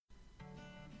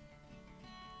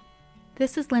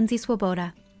This is Lindsay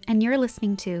Swoboda, and you're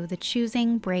listening to the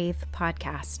Choosing Brave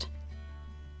podcast.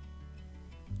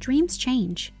 Dreams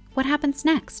change. What happens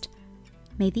next?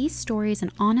 May these stories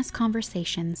and honest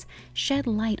conversations shed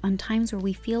light on times where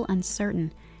we feel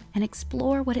uncertain and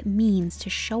explore what it means to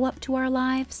show up to our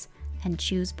lives and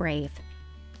choose brave.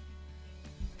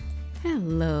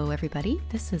 Hello, everybody.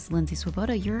 This is Lindsay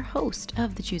Swoboda, your host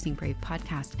of the Choosing Brave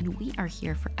podcast, and we are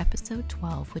here for episode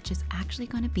 12, which is actually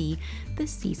going to be the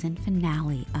season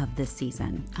finale of this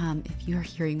season. If you're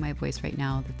hearing my voice right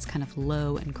now, that's kind of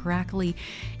low and crackly.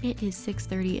 It is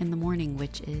 6:30 in the morning,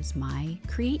 which is my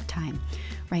create time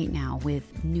right now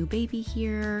with new baby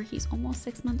here. He's almost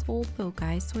 6 months old though,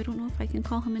 guys, so I don't know if I can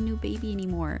call him a new baby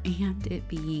anymore. And it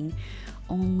being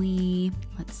only,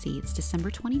 it's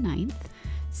December 29th.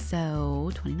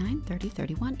 So 29, 30,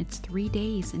 31, it's 3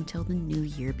 days until the new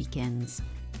year begins.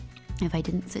 If I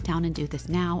didn't sit down and do this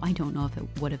now, I don't know if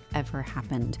it would have ever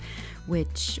happened,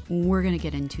 which we're going to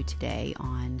get into today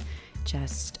on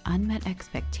just unmet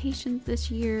expectations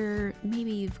this year.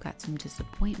 Maybe you've got some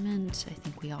disappointment. I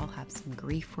think we all have some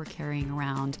grief we're carrying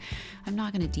around. I'm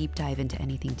not going to deep dive into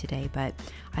anything today, but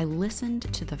I listened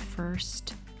to the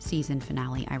first season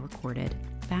finale I recorded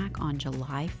back on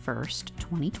July 1st,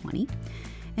 2020.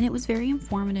 And it was very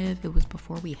informative. It was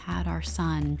before we had our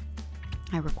son.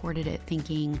 I recorded it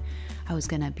thinking I was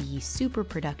going to be super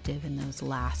productive in those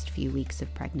last few weeks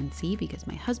of pregnancy because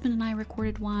my husband and I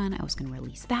recorded one. I was going to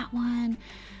release that one.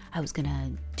 I was going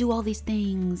to do all these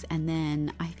things. And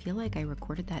then I feel like I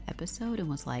recorded that episode and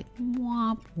was like,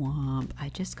 womp womp. I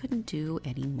just couldn't do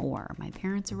any more. My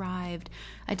parents arrived.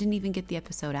 I didn't even get the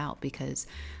episode out because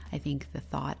I think the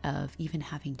thought of even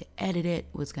having to edit it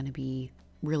was going to be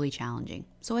really challenging.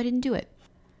 So I didn't do it.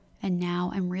 And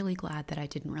now I'm really glad that I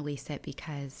didn't release it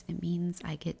because it means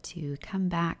I get to come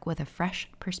back with a fresh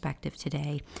perspective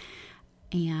today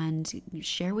and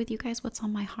share with you guys what's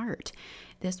on my heart.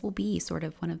 This will be sort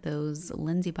of one of those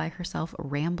Lindsay by herself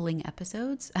rambling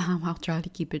episodes. I'll try to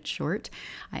keep it short.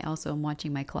 I also am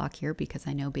watching my clock here because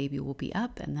I know baby will be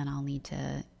up and then I'll need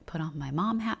to put on my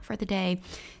mom hat for the day.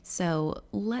 So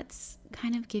let's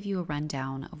kind of give you a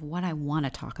rundown of what I want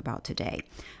to talk about today.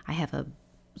 I have a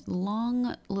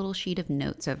long little sheet of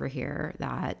notes over here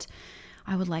that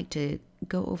I would like to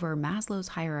go over Maslow's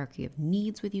hierarchy of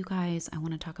needs with you guys. I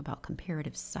want to talk about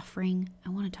comparative suffering. I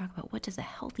want to talk about what does a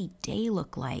healthy day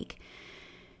look like.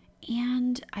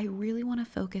 And I really want to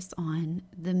focus on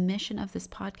the mission of this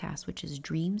podcast, which is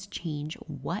dreams change.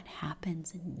 What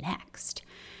happens next?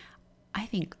 I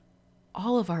think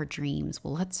all of our dreams,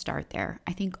 well, let's start there.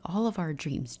 I think all of our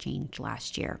dreams changed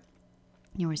last year.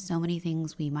 There were so many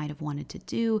things we might have wanted to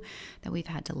do that we've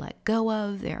had to let go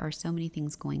of. There are so many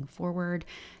things going forward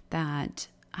that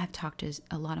I've talked to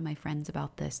a lot of my friends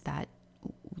about this, that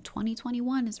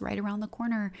 2021 is right around the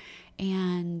corner.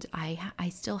 And I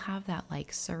still have that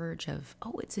like surge of,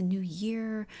 oh, it's a new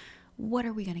year. What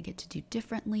are we going to get to do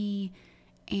differently?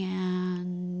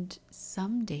 And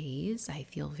some days I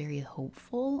feel very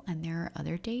hopeful, and there are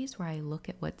other days where I look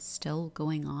at what's still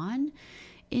going on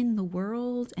in the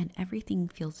world and everything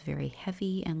feels very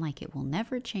heavy and like it will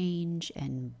never change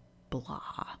and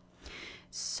blah.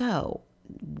 So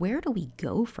where do we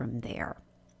go from there?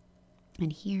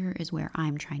 And here is where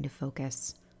I'm trying to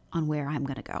focus on where I'm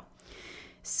going to go.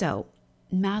 So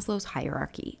Maslow's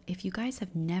hierarchy. If you guys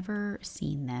have never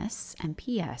seen this, and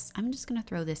P.S., I'm just going to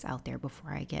throw this out there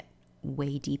before I get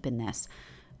way deep in this.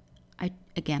 I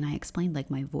explained like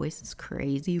my voice is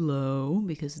crazy low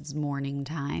because it's morning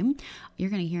time. You're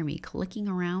going to hear me clicking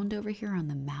around over here on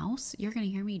the mouse. You're going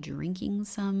to hear me drinking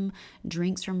some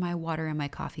drinks from my water and my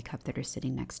coffee cup that are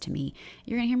sitting next to me.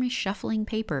 You're going to hear me shuffling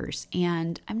papers,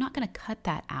 and I'm not going to cut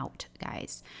that out,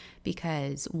 guys,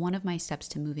 because one of my steps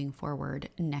to moving forward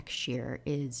next year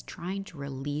is trying to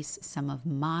release some of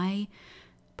my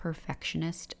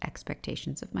perfectionist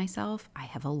expectations of myself. I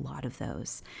have a lot of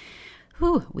those.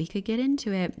 We could get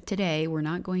into it today. We're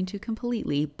not going to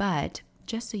completely, but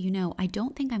just so you know, I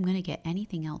don't think I'm going to get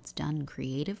anything else done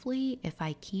creatively if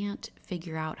I can't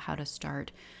figure out how to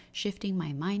start shifting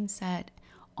my mindset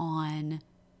on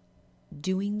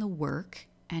doing the work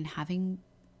and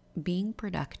being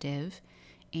productive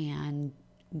and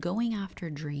going after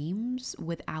dreams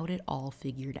without it all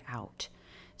figured out.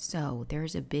 So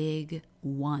there's a big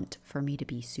want for me to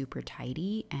be super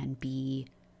tidy and be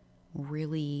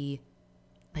really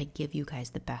like give you guys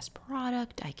the best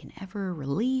product I can ever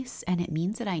release, and it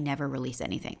means that I never release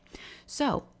anything.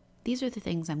 So these are the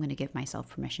things I'm going to give myself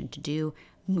permission to do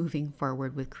moving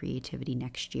forward with creativity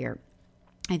next year.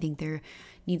 I think there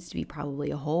needs to be probably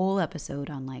a whole episode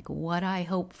on like what I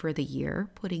hope for the year,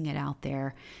 putting it out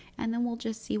there, and then we'll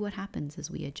just see what happens as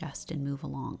we adjust and move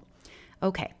along.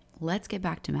 Okay, let's get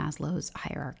back to Maslow's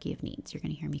hierarchy of needs. You're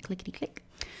going to hear me clickety click.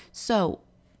 So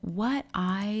what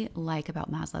I like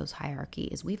about Maslow's hierarchy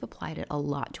is we've applied it a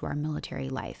lot to our military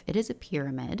life. It is a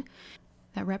pyramid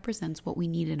that represents what we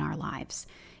need in our lives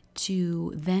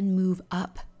to then move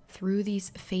up through these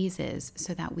phases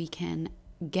so that we can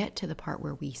get to the part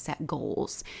where we set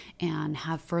goals and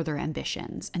have further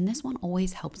ambitions. And this one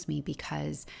always helps me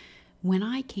because when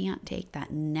I can't take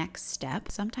that next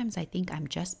step, sometimes I think I'm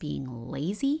just being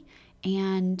lazy,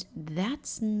 and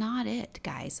that's not it,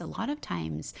 guys. A lot of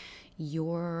times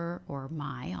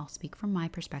I'll speak from my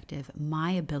perspective,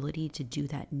 my ability to do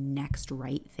that next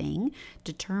right thing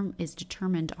is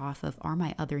determined off of, are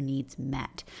my other needs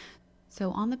met?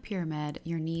 So on the pyramid,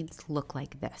 your needs look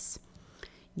like this.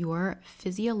 Your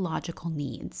physiological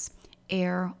needs: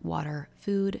 air, water,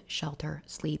 food, shelter,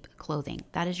 sleep, clothing.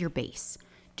 That is your base.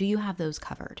 Do you have those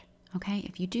covered? Okay,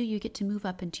 if you do, you get to move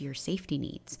up into your safety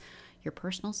needs: your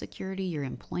personal security, your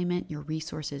employment, your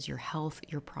resources, your health,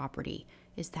 your property.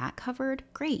 Is that covered?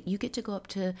 Great. You get to go up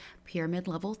to pyramid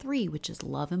level 3, which is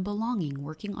love and belonging,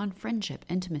 working on friendship,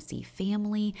 intimacy,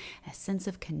 family, a sense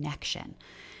of connection.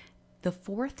 The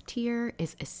 4th tier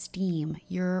is esteem,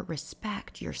 your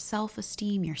respect, your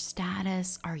self-esteem, your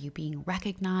status. Are you being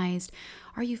recognized?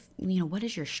 What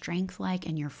is your strength like,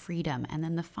 and your freedom? And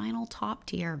then the final top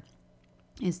tier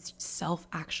is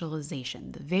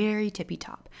self-actualization, the very tippy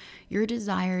top, your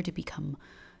desire to become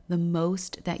the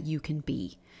most that you can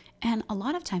be. And a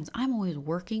lot of times I'm always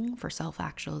working for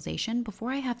self-actualization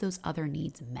before I have those other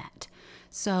needs met.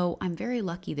 So I'm very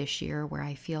lucky this year where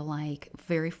I feel like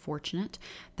very fortunate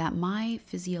that my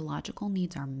physiological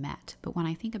needs are met. But when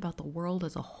I think about the world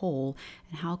as a whole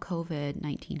and how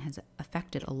COVID-19 has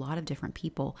affected a lot of different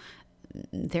people,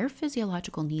 their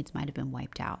physiological needs might have been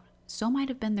wiped out. So might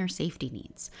have been their safety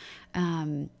needs.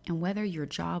 And whether your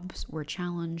jobs were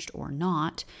challenged or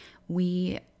not,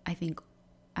 I think,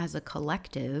 as a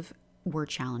collective, we're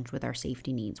challenged with our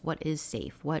safety needs. What is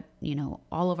safe?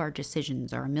 All of our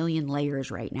decisions are a million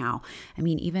layers right now. I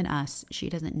mean, even us, she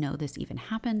doesn't know this even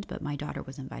happened, but my daughter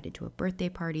was invited to a birthday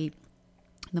party.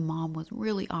 The mom was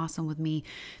really awesome with me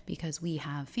because we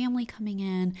have family coming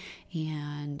in,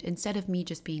 and instead of me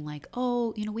just being like,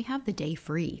 we have the day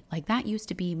free, like that used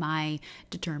to be my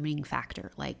determining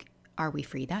factor. Like, are we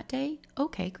free that day?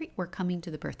 Okay, great. We're coming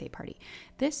to the birthday party.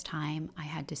 This time I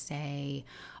had to say,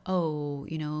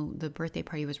 the birthday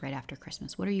party was right after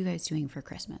Christmas. What are you guys doing for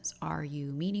Christmas? Are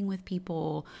you meeting with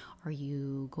people? Are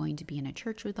you going to be in a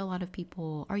church with a lot of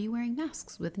people? Are you wearing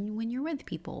masks when you're with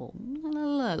people?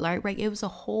 Right? It was a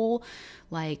whole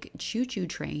choo-choo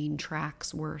train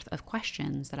tracks worth of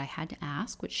questions that I had to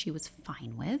ask, which she was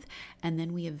fine with. And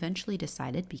then we eventually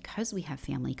decided, because we have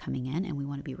family coming in and we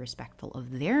want to be respectful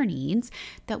of their needs,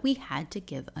 that we had to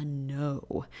give a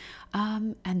no.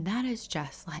 And that is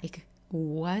just like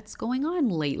what's going on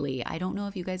lately. I don't know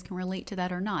if you guys can relate to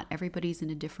that or not. Everybody's in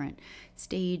a different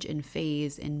stage and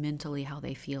phase and mentally how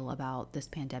they feel about this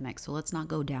pandemic. So let's not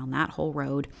go down that whole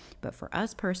road. But for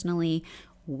us personally,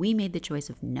 we made the choice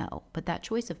of no. But that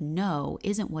choice of no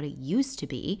isn't what it used to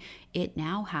be. It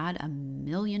now had a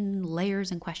million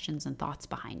layers and questions and thoughts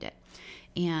behind it.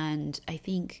 And I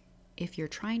think if you're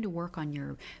trying to work on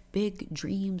your big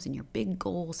dreams and your big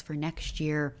goals for next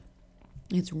year,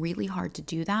 it's really hard to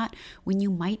do that when you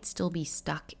might still be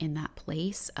stuck in that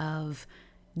place of,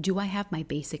 do I have my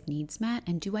basic needs met,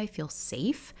 and do I feel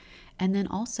safe? And then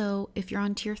also, if you're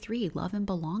on tier 3, love and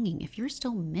belonging, if you're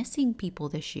still missing people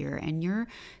this year and your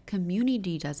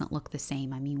community doesn't look the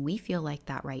same. I mean, we feel like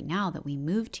that right now that we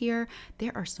moved here.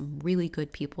 There are some really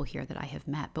good people here that I have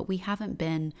met, but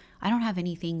I don't have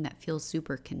anything that feels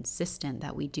super consistent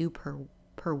that we do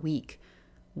per week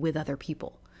with other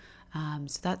people.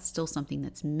 So that's still something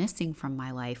that's missing from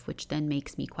my life, which then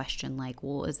makes me question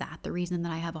is that the reason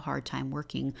that I have a hard time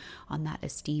working on that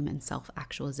esteem and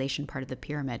self-actualization part of the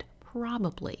pyramid?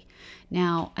 Probably.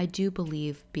 Now, I do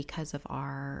believe, because of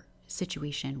our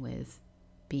situation with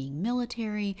being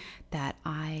military, that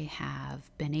I have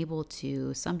been able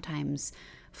to sometimes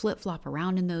flip-flop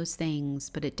around in those things,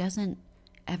 but it doesn't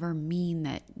ever mean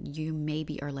that you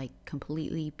maybe are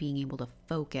completely being able to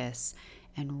focus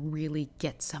and really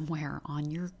get somewhere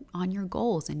on your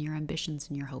goals and your ambitions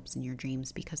and your hopes and your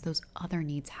dreams, because those other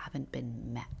needs haven't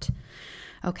been met.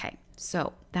 Okay,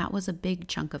 so that was a big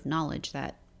chunk of knowledge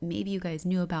that maybe you guys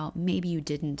knew about, maybe you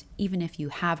didn't. Even if you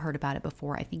have heard about it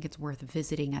before, I think it's worth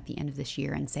visiting at the end of this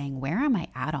year and saying, where am I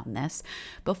at on this,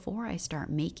 before I start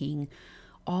making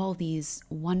all these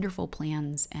wonderful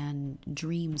plans and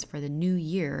dreams for the new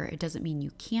year. It doesn't mean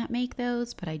you can't make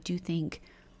those, but I do think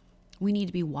we need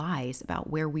to be wise about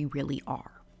where we really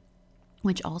are.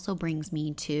 Which also brings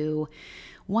me to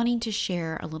wanting to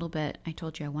share a little bit. I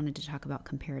told you I wanted to talk about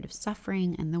comparative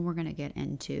suffering, and then we're going to get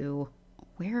into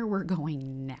where we're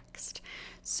going next.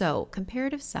 So,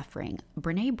 comparative suffering.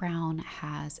 Brene Brown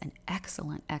has an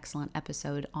excellent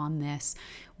episode on this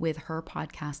with her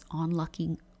podcast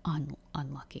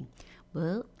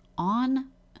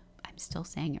I'm still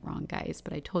saying it wrong, guys,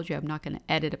 but I told you I'm not going to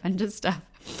edit a bunch of stuff.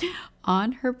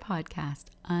 On her podcast,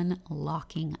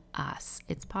 Unlocking Us.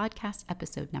 It's podcast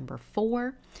episode number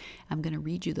 4. I'm going to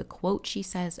read you the quote she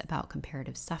says about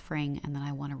comparative suffering, and then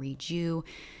I want to read you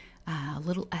a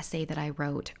little essay that I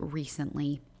wrote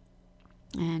recently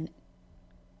and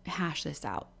hash this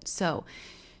out. So,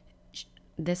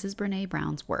 this is Brene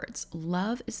Brown's words.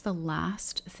 Love is the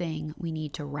last thing we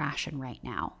need to ration right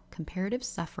now. Comparative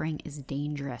suffering is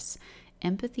dangerous.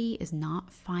 Empathy is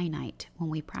not finite.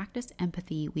 When we practice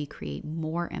empathy, we create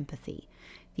more empathy.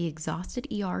 The exhausted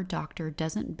ER doctor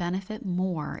doesn't benefit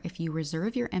more if you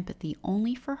reserve your empathy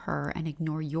only for her and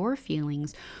ignore your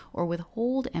feelings or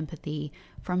withhold empathy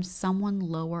from someone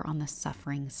lower on the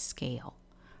suffering scale.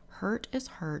 Hurt is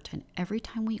hurt, and every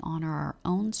time we honor our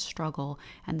own struggle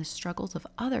and the struggles of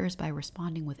others by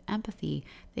responding with empathy,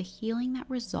 the healing that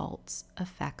results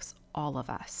affects all of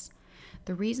us.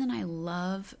 The reason I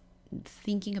love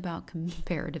thinking about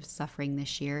comparative suffering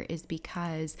this year is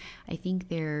because I think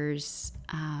there's,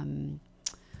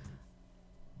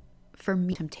 for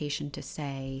me, temptation to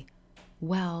say,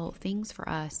 well, things for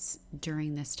us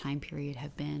during this time period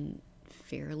have been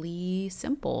fairly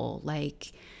simple.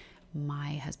 Like,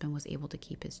 my husband was able to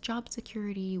keep his job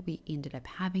security. We ended up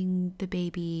having the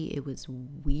baby. It was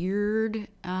weird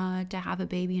to have a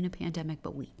baby in a pandemic,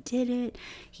 but we did it.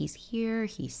 He's here.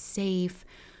 He's safe.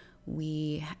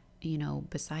 We,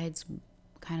 besides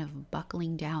kind of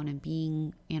buckling down and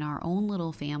being in our own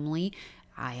little family,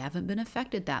 I haven't been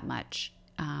affected that much.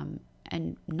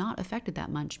 And not affected that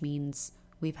much means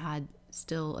we've had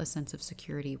still a sense of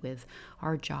security with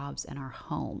our jobs and our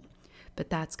home. But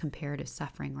that's comparative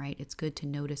suffering, right? It's good to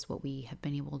notice what we have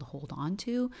been able to hold on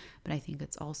to, but I think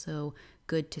it's also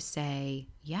good to say,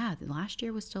 yeah, the last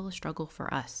year was still a struggle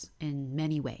for us in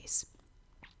many ways.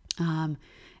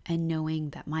 And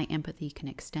knowing that my empathy can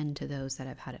extend to those that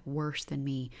have had it worse than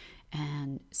me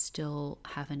and still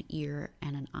have an ear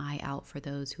and an eye out for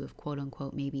those who have quote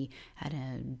unquote maybe had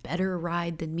a better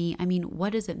ride than me. I mean,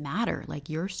 what does it matter? Like,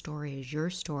 your story is your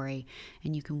story,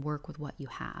 and you can work with what you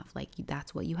have. Like,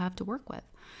 that's what you have to work with.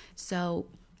 So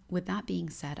with that being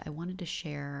said, I wanted to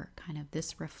share kind of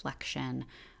this reflection.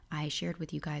 I shared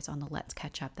with you guys on the Let's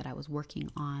Catch Up that I was working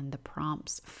on the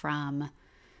prompts from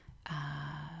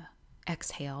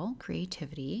Exhale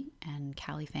Creativity and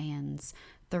Callie Fayen's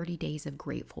 30 Days of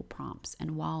Grateful prompts.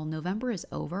 And while November is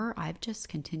over, I've just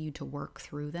continued to work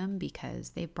through them because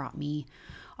they've brought me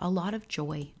a lot of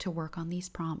joy to work on these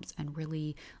prompts and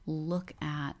really look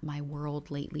at my world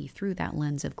lately through that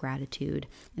lens of gratitude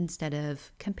instead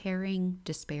of comparing,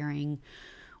 despairing,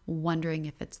 wondering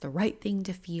if it's the right thing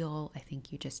to feel. I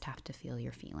think you just have to feel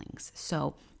your feelings.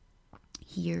 So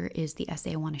here is the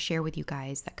essay I want to share with you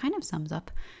guys that kind of sums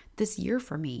up this year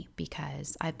for me,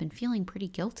 because I've been feeling pretty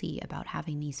guilty about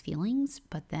having these feelings,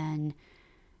 but then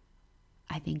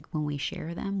I think when we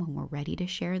share them, when we're ready to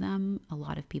share them, a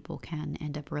lot of people can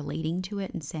end up relating to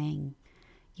it and saying,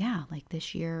 yeah, like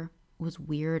this year was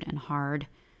weird and hard.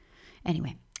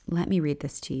 Anyway, let me read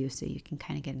this to you so you can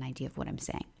kind of get an idea of what I'm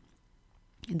saying.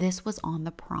 This was on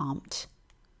the prompt,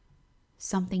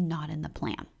 something not in the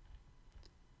plan.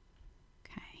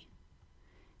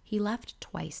 He left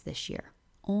twice this year,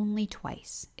 only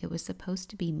twice. It was supposed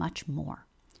to be much more.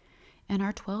 In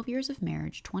our 12 years of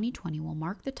marriage, 2020 will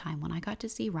mark the time when I got to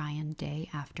see Ryan day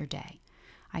after day.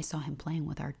 I saw him playing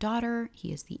with our daughter.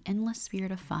 He is the endless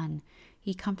spirit of fun.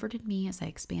 He comforted me as I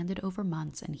expanded over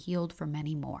months and healed for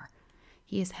many more.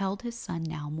 He has held his son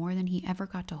now more than he ever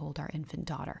got to hold our infant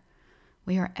daughter.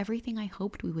 We are everything I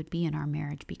hoped we would be in our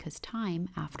marriage because time,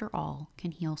 after all,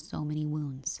 can heal so many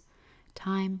wounds.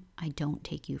 Time, I don't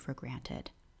take you for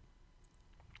granted.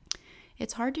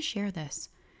 It's hard to share this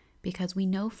because we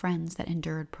know friends that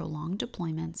endured prolonged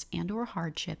deployments and/or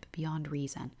hardship beyond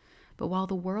reason. But while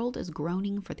the world is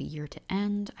groaning for the year to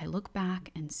end, I look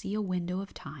back and see a window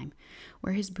of time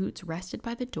where his boots rested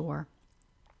by the door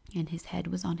and his head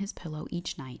was on his pillow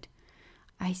each night.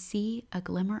 I see a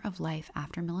glimmer of life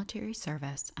after military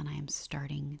service, and I am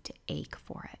starting to ache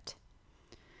for it.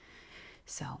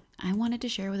 So I wanted to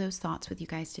share those thoughts with you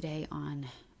guys today on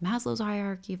Maslow's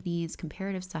hierarchy of needs,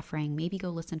 comparative suffering, maybe go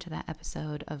listen to that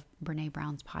episode of Brene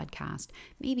Brown's podcast.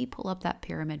 Maybe pull up that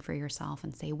pyramid for yourself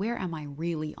and say, where am I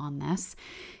really on this?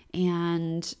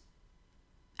 And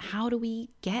how do we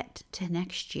get to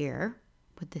next year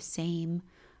with the same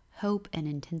hope and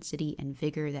intensity and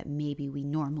vigor that maybe we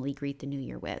normally greet the new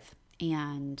year with?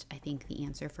 And I think the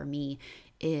answer for me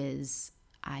is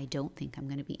I don't think I'm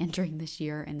going to be entering this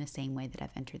year in the same way that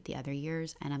I've entered the other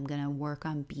years. And I'm going to work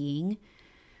on being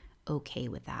okay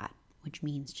with that, which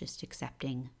means just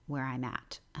accepting where I'm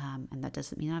at. And that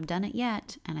doesn't mean I've done it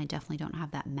yet. And I definitely don't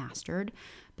have that mastered,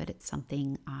 but it's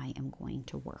something I am going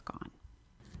to work on.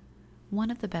 One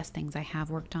of the best things I have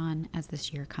worked on as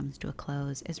this year comes to a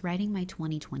close is writing my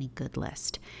 2020 good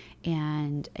list.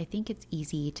 And I think it's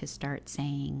easy to start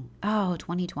saying, oh,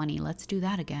 2020, let's do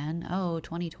that again. Oh,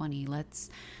 2020, that's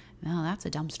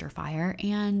a dumpster fire.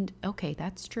 And okay,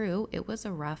 that's true. It was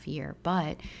a rough year,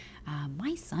 but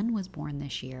my son was born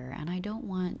this year, and I don't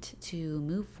want to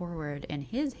move forward in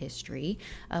his history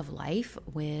of life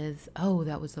with, oh,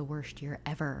 that was the worst year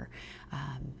ever.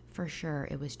 For sure,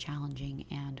 it was challenging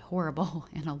and horrible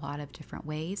in a lot of different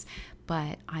ways,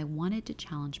 but I wanted to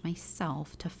challenge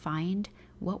myself to find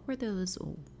what were those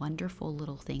wonderful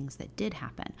little things that did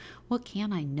happen. What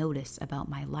can I notice about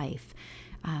my life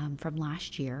from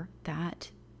last year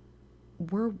that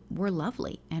were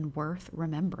lovely and worth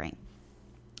remembering?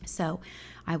 So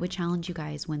I would challenge you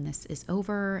guys when this is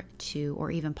over to, or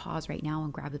even pause right now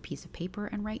and grab a piece of paper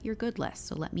and write your good list.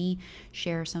 So let me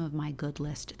share some of my good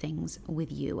list things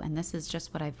with you. And this is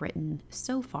just what I've written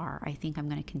so far. I think I'm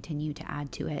going to continue to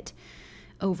add to it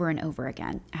over and over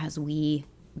again as we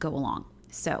go along.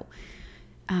 So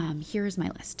here's my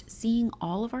list. Seeing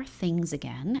all of our things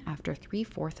again after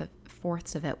 3/4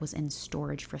 of it was in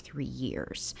storage for 3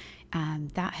 years.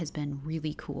 That has been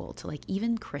really cool to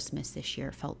even Christmas this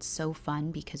year felt so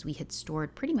fun because we had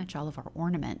stored pretty much all of our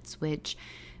ornaments, which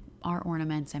our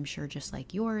ornaments, I'm sure just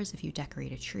like yours, if you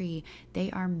decorate a tree,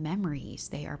 they are memories.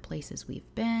 They are places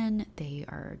we've been. They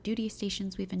are duty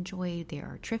stations we've enjoyed. They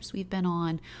are trips we've been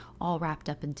on, all wrapped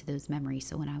up into those memories.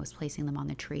 So when I was placing them on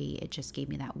the tree, it just gave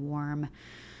me that warm,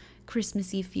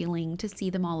 Christmassy feeling to see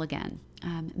them all again.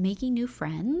 Making new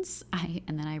friends.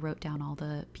 And then I wrote down all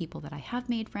the people that I have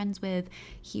made friends with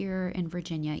here in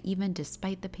Virginia. Even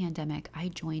despite the pandemic, I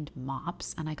joined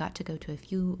MOPS, and I got to go to a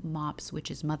few MOPS, which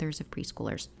is Mothers of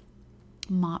Preschoolers,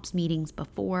 MOPS meetings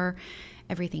before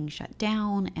everything shut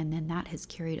down, and then that has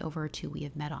carried over to we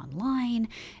have met online,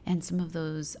 and some of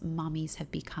those mommies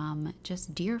have become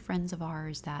just dear friends of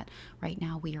ours that right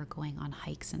now we are going on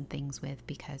hikes and things with,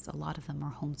 because a lot of them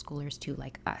are homeschoolers too,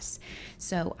 like us.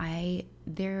 So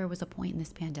there was a point in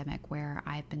this pandemic where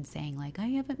I've been saying I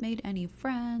haven't made any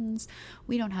friends,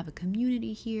 we don't have a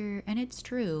community here, and it's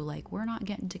true, we're not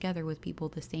getting together with people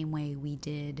the same way we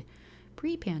did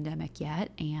pre-pandemic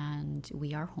yet, and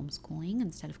we are homeschooling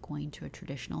instead of going to a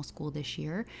traditional school this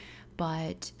year.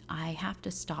 But I have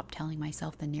to stop telling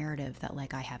myself the narrative that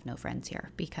I have no friends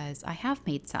here, because I have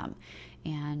made some,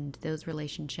 and those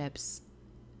relationships,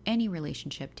 any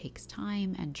relationship takes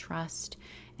time and trust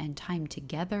and time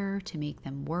together to make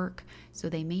them work. So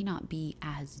they may not be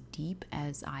as deep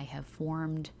as I have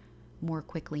formed more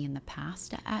quickly in the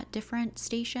past at different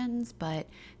stations, but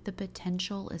the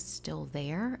potential is still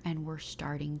there, and we're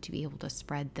starting to be able to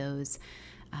spread those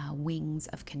wings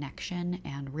of connection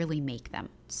and really make them.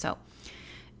 So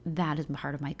that is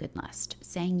part of my good list.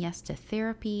 Saying yes to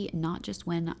therapy, not just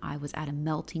when I was at a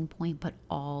melting point, but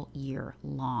all year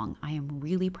long. I am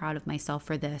really proud of myself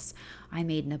for this. I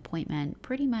made an appointment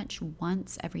pretty much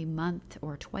once every month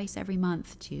or twice every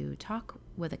month to talk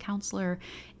with a counselor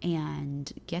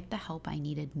and get the help I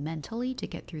needed mentally to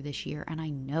get through this year. And I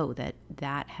know that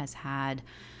that has had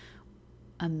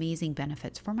amazing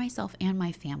benefits for myself and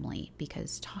my family,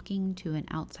 because talking to an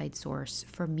outside source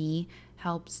for me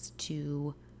helps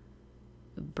to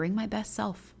bring my best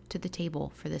self to the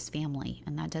table for this family.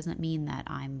 And that doesn't mean that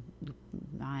I'm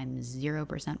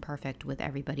 0% perfect with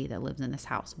everybody that lives in this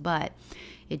house, but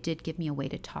it did give me a way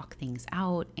to talk things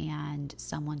out and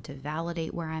someone to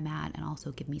validate where I'm at, and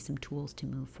also give me some tools to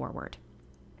move forward.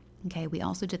 Okay, we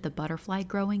also did the butterfly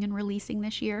growing and releasing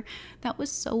this year. That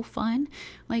was so fun.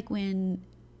 When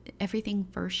everything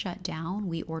first shut down,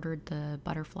 we ordered the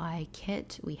butterfly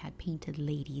kit. We had painted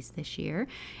ladies this year,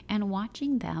 and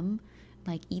watching them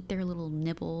eat their little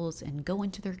nibbles and go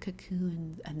into their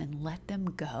cocoons and then let them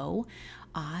go.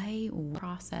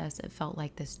 It felt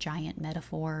like this giant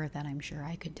metaphor that I'm sure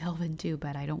I could delve into,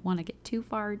 but I don't want to get too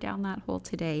far down that hole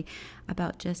today,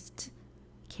 about just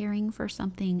caring for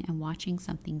something and watching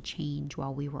something change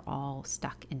while we were all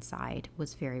stuck inside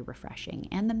was very refreshing.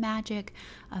 And the magic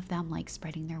of them like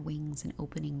spreading their wings and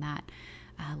opening that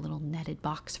little netted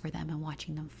box for them and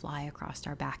watching them fly across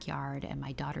our backyard, and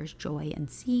my daughter's joy in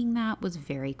seeing that was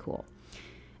very cool.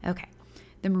 Okay,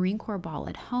 the Marine Corps ball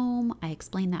at home. I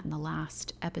explained that in the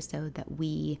last episode that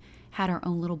we had our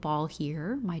own little ball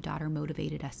here. My daughter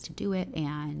motivated us to do it,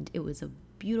 and it was a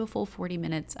beautiful 40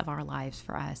 minutes of our lives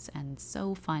for us, and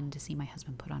so fun to see my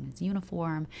husband put on his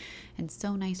uniform, and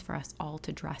so nice for us all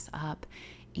to dress up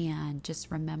and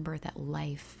just remember that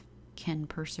life can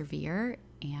persevere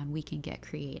and we can get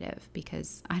creative.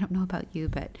 Because I don't know about you,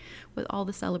 but with all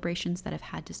the celebrations that have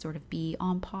had to sort of be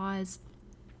on pause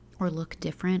or look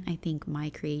different, I think my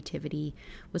creativity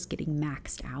was getting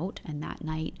maxed out, and that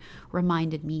night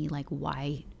reminded me like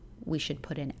why we should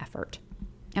put in effort.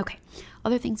 Okay,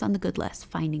 other things on the good list: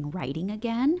 finding writing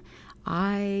again.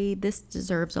 This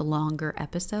deserves a longer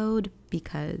episode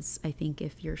because I think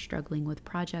if you're struggling with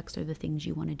projects or the things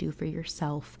you want to do for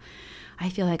yourself, I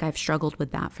feel like I've struggled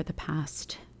with that for the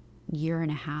past year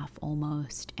and a half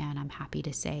almost, and I'm happy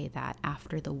to say that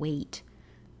after the wait,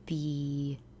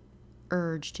 the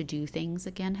urge to do things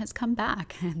again has come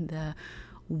back, and the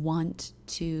want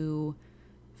to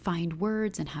find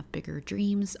words and have bigger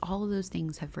dreams, all of those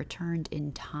things have returned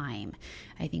in time.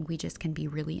 I think we just can be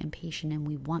really impatient, and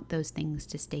we want those things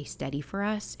to stay steady for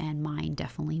us, and mine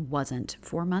definitely wasn't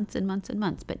for months and months and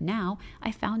months. But now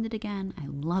I found it again.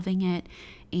 I'm loving it,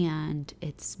 and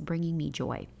it's bringing me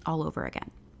joy all over again.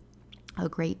 A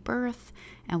great birth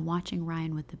and watching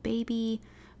Ryan with the baby.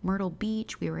 Myrtle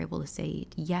Beach, we were able to say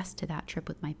yes to that trip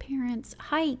with my parents.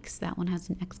 Hikes, that one has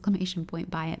an exclamation point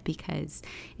by it because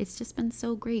it's just been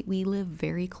so great. We live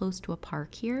very close to a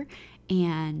park here,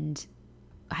 and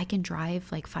I can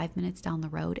drive like 5 minutes down the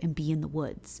road and be in the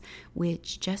woods,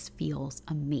 which just feels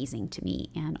amazing to me.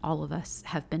 And all of us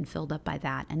have been filled up by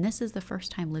that. And this is the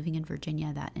first time living in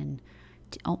Virginia that in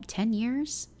 10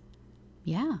 years,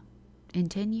 in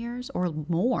 10 years or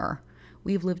more,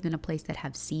 we've lived in a place that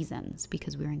have seasons,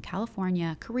 because we were in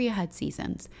California. Korea had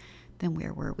seasons. Then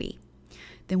where were we?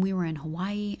 Then we were in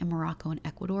Hawaii and Morocco and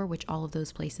Ecuador, which all of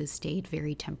those places stayed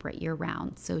very temperate year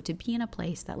round. So to be in a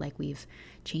place that like we've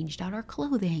changed out our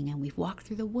clothing and we've walked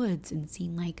through the woods and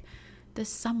seen like the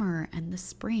summer and the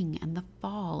spring and the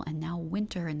fall and now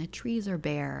winter and the trees are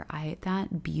bare.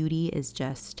 That beauty is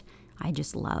I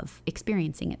just love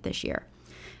experiencing it this year.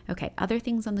 Okay, other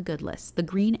things on the good list. The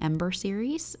Green Ember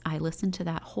series. I listened to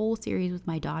that whole series with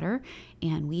my daughter,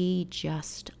 and we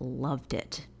just loved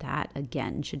it. That,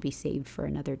 again, should be saved for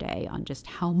another day on just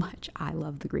how much I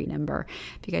love the Green Ember.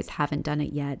 If you guys haven't done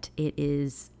it yet, it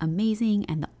is amazing,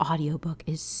 and the audiobook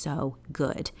is so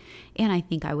good. And I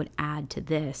think I would add to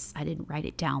this, I didn't write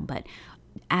it down, but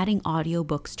adding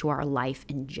audiobooks to our life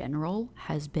in general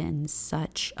has been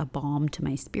such a balm to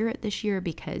my spirit this year,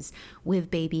 because with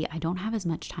baby, I don't have as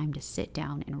much time to sit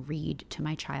down and read to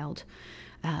my child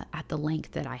at the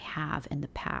length that I have in the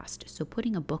past. So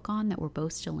putting a book on that we're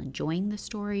both still enjoying the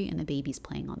story and the baby's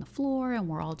playing on the floor and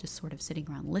we're all just sort of sitting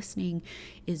around listening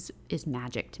is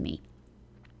magic to me.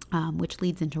 Which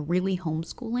leads into really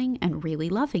homeschooling and really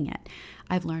loving it.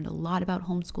 I've learned a lot about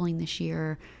homeschooling this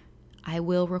year. I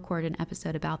will record an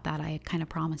episode about that. I had kind of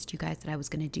promised you guys that I was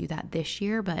going to do that this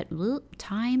year, but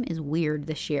time is weird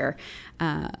this year.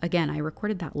 Again, I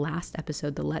recorded that last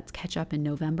episode, the Let's Catch Up, in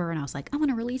November, and I was like, I'm going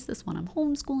to release this one. I'm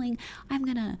homeschooling. I'm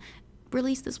going to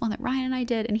release this one that Ryan and I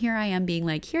did. And here I am being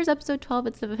like, here's episode 12.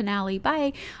 It's the finale.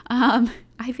 Bye.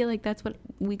 I feel like that's what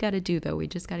we got to do, though. We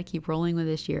just got to keep rolling with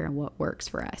this year and what works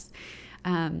for us.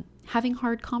 Having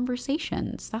hard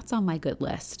conversations. That's on my good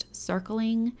list.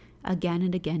 Circling again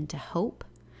and again to hope.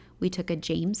 We took a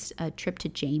trip to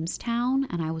Jamestown,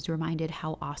 and I was reminded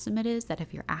how awesome it is that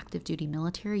if you're active duty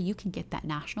military, you can get that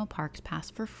national parks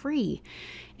pass for free.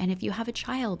 And if you have a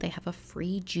child, they have a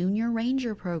free junior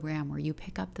ranger program where you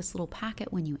pick up this little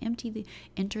packet when you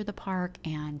enter the park,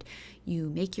 and you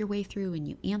make your way through and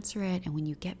you answer it. And when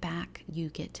you get back, you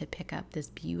get to pick up this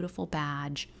beautiful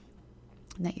badge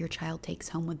that your child takes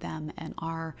home with them. And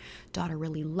our daughter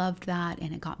really loved that,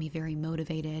 and it got me very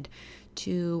motivated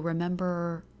to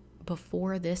remember,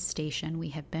 before this station, we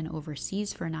had been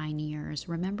overseas for 9 years,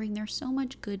 remembering there's so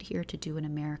much good here to do in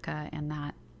America, and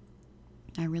that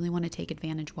I really want to take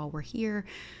advantage while we're here,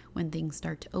 when things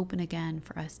start to open again,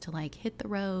 for us to like hit the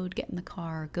road, get in the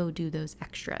car, go do those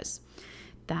extras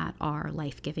that are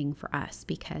life-giving for us,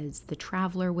 because the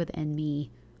traveler within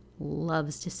me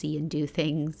loves to see and do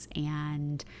things,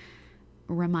 and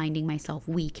reminding myself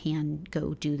we can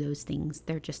go do those things.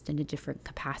 They're just in a different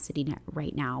capacity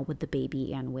right now with the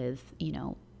baby and with,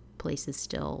 places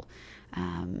still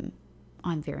on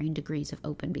varying degrees of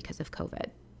open because of COVID.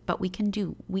 But we can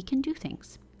do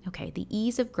things. Okay, the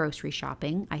ease of grocery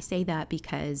shopping. I say that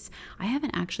because I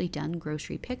haven't actually done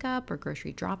grocery pickup or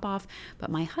grocery drop off,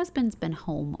 but my husband's been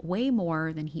home way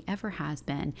more than he ever has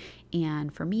been.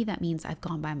 And for me, that means I've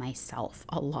gone by myself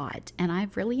a lot, and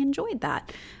I've really enjoyed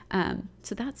that.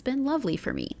 So that's been lovely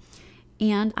for me.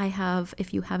 And I have,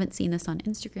 if you haven't seen this on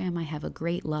Instagram, I have a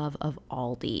great love of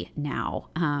Aldi now.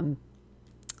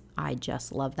 I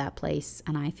just love that place,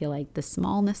 and I feel like the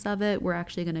smallness of it, we're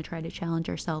actually going to try to challenge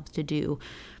ourselves to do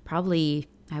probably,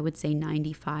 I would say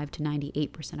 95 to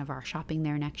 98% of our shopping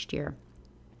there next year.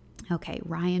 Okay,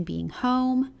 Ryan being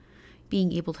home,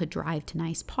 being able to drive to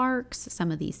nice parks.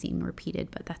 Some of these seem repeated,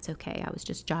 but that's okay. I was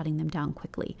just jotting them down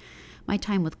quickly. My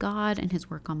time with God and his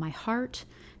work on my heart,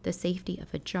 the safety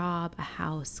of a job, a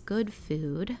house, good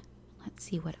food. Let's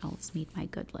see what else made my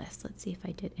good list. Let's see if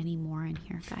I did any more in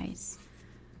here, guys.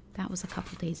 That was a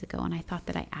couple days ago, and I thought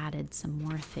that I added some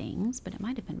more things, but it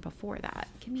might have been before that.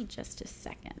 Give me just a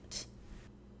second.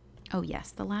 Oh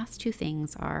yes, the last two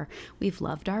things are, we've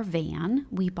loved our van.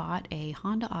 We bought a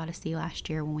Honda Odyssey last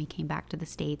year when we came back to the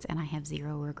States, and I have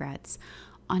zero regrets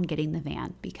on getting the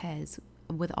van because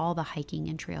with all the hiking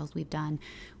and trails we've done,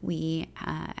 we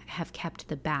have kept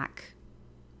the back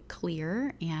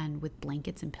clear and with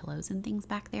blankets and pillows and things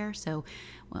back there. So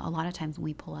a lot of times when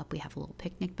we pull up, we have a little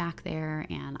picnic back there,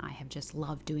 and I have just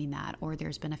loved doing that. Or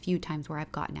there's been a few times where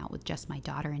I've gotten out with just my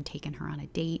daughter and taken her on a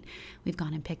date. We've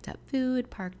gone and picked up food,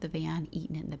 parked the van,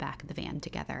 eaten it in the back of the van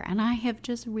together. And I have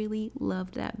just really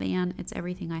loved that van. It's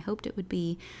everything I hoped it would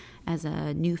be as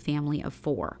a new family of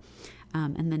 4.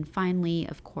 And then finally,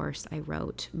 of course, I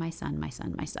wrote my son,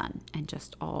 and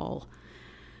just all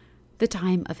the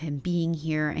time of him being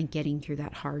here and getting through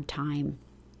that hard time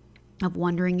of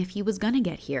wondering if he was going to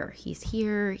get here. He's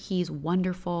here. He's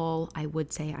wonderful. I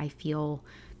would say I feel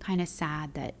kind of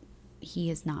sad that he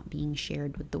is not being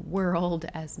shared with the world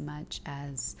as much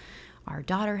as our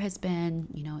daughter has been.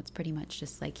 You know, it's pretty much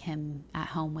just like him at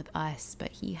home with us,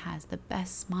 but he has the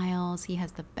best smiles. He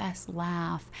has the best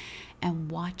laugh.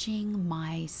 And watching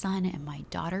my son and my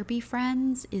daughter be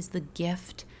friends is the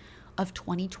gift of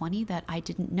 2020 that I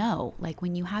didn't know. Like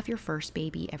when you have your first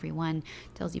baby, everyone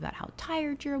tells you about how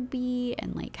tired you'll be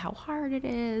and like how hard it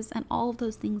is, and all of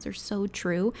those things are so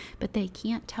true, but they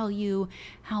can't tell you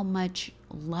how much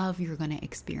love you're going to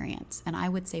experience. And I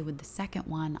would say with the second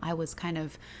one, I was kind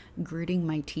of gritting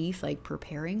my teeth, like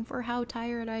preparing for how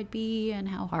tired I'd be and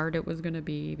how hard it was going to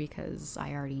be, because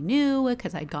I already knew,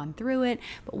 because I'd gone through it.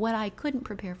 But what I couldn't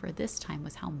prepare for this time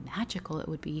was how magical it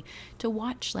would be to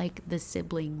watch like the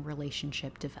sibling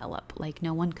relationship develop. Like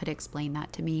no one could explain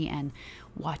that to me, and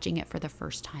watching it for the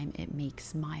first time, it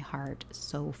makes my heart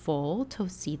so full to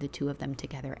see the two of them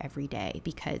together every day.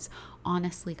 Because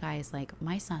honestly, guys, like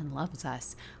my son loves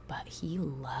us, but he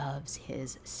loves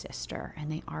his sister,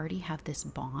 and they already have this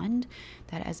bond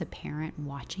that as a parent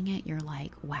watching it, you're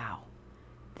like, wow,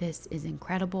 this is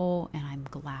incredible, and I'm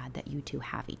glad that you two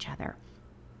have each other.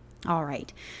 All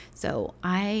right, so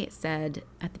I said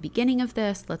at the beginning of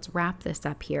this, let's wrap this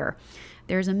up here.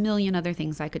 There's a million other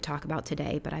things I could talk about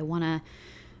today, but I want to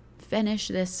finish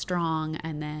this strong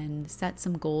and then set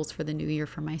some goals for the new year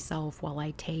for myself while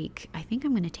I think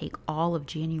I'm going to take all of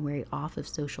January off of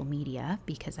social media,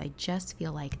 because I just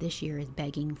feel like this year is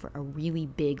begging for a really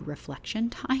big reflection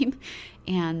time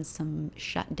and some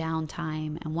shutdown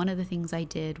time. And one of the things I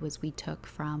did was we took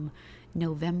from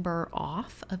November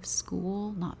off of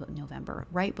school, not November,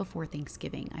 right before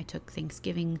Thanksgiving. I took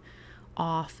Thanksgiving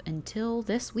off until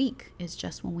this week is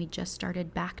just when we just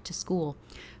started back to school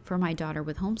for my daughter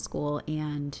with homeschool.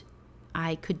 And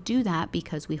I could do that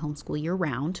because we homeschool year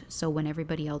round. So when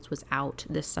everybody else was out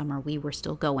this summer, we were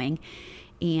still going.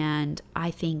 And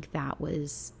I think that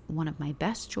was one of my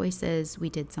best choices. We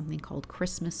did something called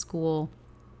Christmas School,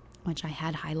 which I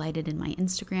had highlighted in my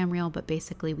Instagram reel, but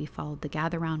basically we followed the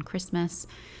Gather Round Christmas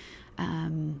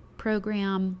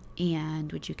program,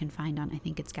 and which you can find on, I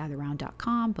think it's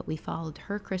gatherround.com, but we followed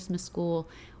her Christmas school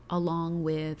along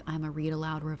with, I'm a Read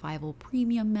Aloud Revival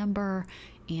Premium member,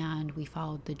 and we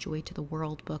followed the Joy to the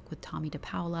World book with Tommy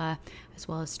DePaula, as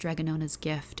well as Stregonona's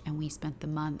Gift, and we spent the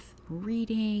month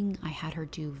reading. I had her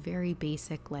do very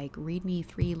basic, like read me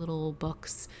 3 little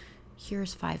books,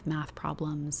 here's 5 math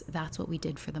problems. That's what we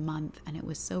did for the month. And it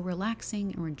was so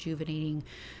relaxing and rejuvenating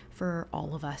for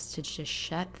all of us to just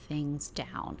shut things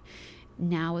down.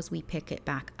 Now, as we pick it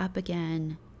back up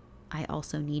again, I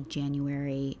also need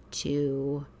January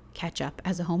to catch up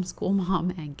as a homeschool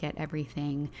mom and get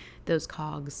everything, those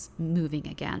cogs moving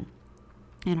again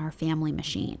in our family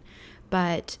machine.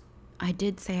 But I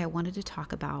did say I wanted to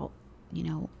talk about,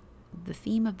 the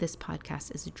theme of this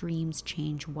podcast is dreams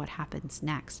change what happens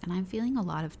next. And I'm feeling a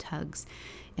lot of tugs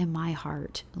in my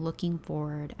heart looking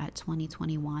forward at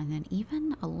 2021 and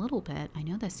even a little bit, I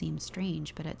know that seems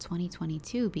strange, but at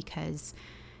 2022, because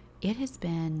it has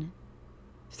been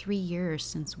 3 years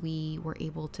since we were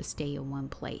able to stay in one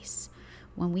place.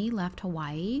 When we left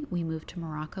Hawaii, we moved to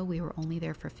Morocco. We were only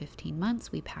there for 15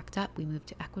 months. We packed up. We moved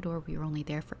to Ecuador. We were only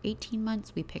there for 18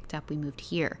 months. We picked up. We moved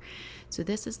here. So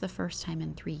this is the first time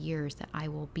in 3 years that I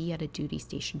will be at a duty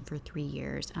station for 3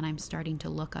 years. And I'm starting to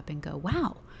look up and go,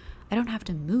 wow, I don't have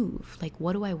to move. Like,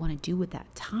 what do I want to do with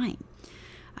that time?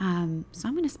 So I'm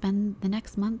going to spend the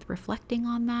next month reflecting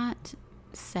on that,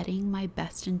 setting my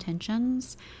best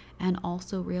intentions, and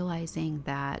also realizing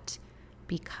that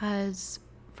because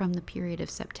from the period of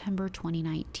September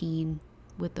 2019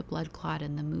 with the blood clot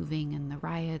and the moving and the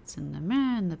riots and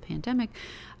the pandemic,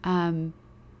 I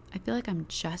feel like I'm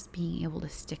just being able to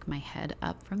stick my head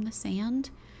up from the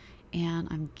sand, and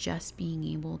I'm just being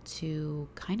able to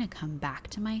kind of come back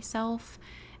to myself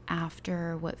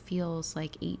after what feels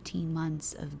like 18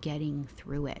 months of getting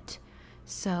through it.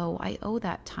 So I owe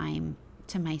that time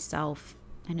to myself.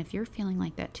 And if you're feeling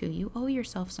like that too, you owe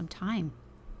yourself some time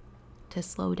to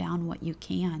slow down what you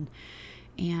can.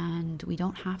 And we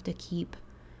don't have to keep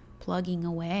plugging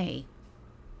away.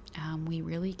 We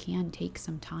really can take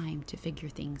some time to figure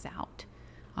things out.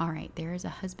 All right, there is a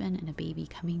husband and a baby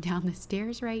coming down the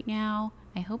stairs right now.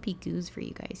 I hope he goos for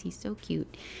you guys. He's so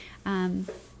cute.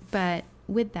 But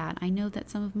with that, I know that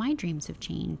some of my dreams have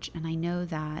changed, and I know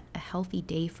that a healthy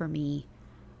day for me,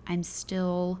 I'm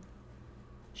still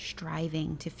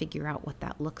striving to figure out what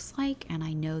that looks like. And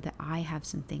I know that I have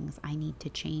some things I need to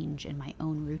change in my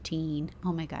own routine.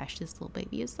 Oh my gosh, this little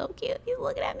baby is so cute. He's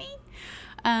looking at me.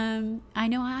 I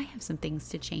know I have some things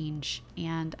to change,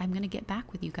 and I'm going to get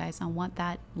back with you guys on what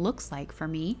that looks like for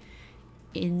me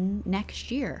in next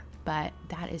year. But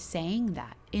that is saying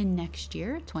that in next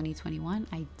year, 2021,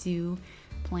 I do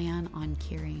plan on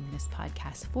carrying this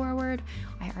podcast forward.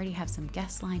 I already have some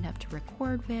guests lined up to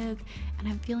record with, and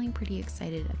I'm feeling pretty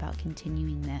excited about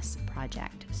continuing this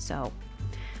project. So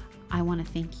I want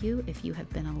to thank you if you have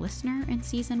been a listener in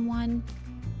season 1,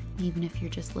 even if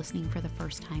you're just listening for the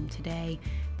first time today.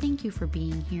 Thank you for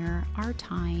being here. Our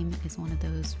time is one of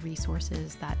those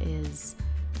resources that is,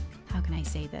 how can I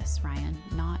say this, Ryan?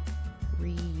 Not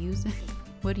reusing.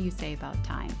 What do you say about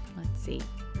time? Let's see.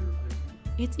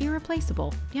 It's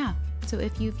irreplaceable. Yeah. So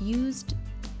if you've used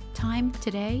time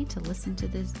today to listen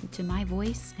to my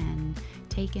voice and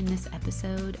take in this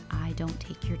episode, I don't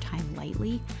take your time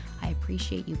lightly. I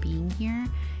appreciate you being here.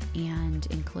 And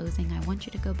in closing, I want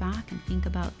you to go back and think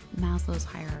about Maslow's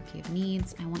hierarchy of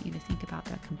needs. I want you to think about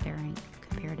the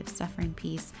comparative suffering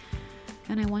piece.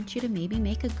 And I want you to maybe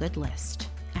make a good list.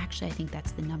 Actually, I think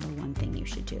that's the number one thing you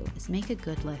should do, is make a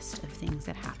good list of things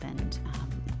that happened,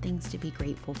 things to be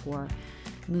grateful for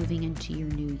moving into your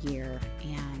new year,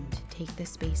 and take the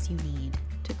space you need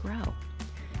to grow.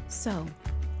 So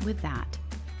with that,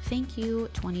 thank you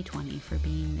 2020 for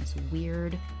being this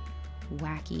weird,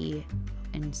 wacky,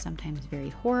 and sometimes very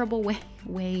horrible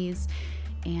ways.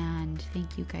 And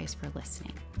thank you guys for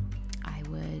listening. I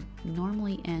would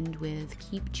normally end with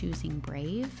keep choosing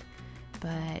brave,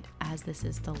 but as this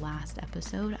is the last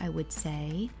episode, I would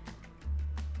say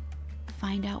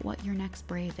find out what your next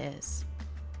brave is.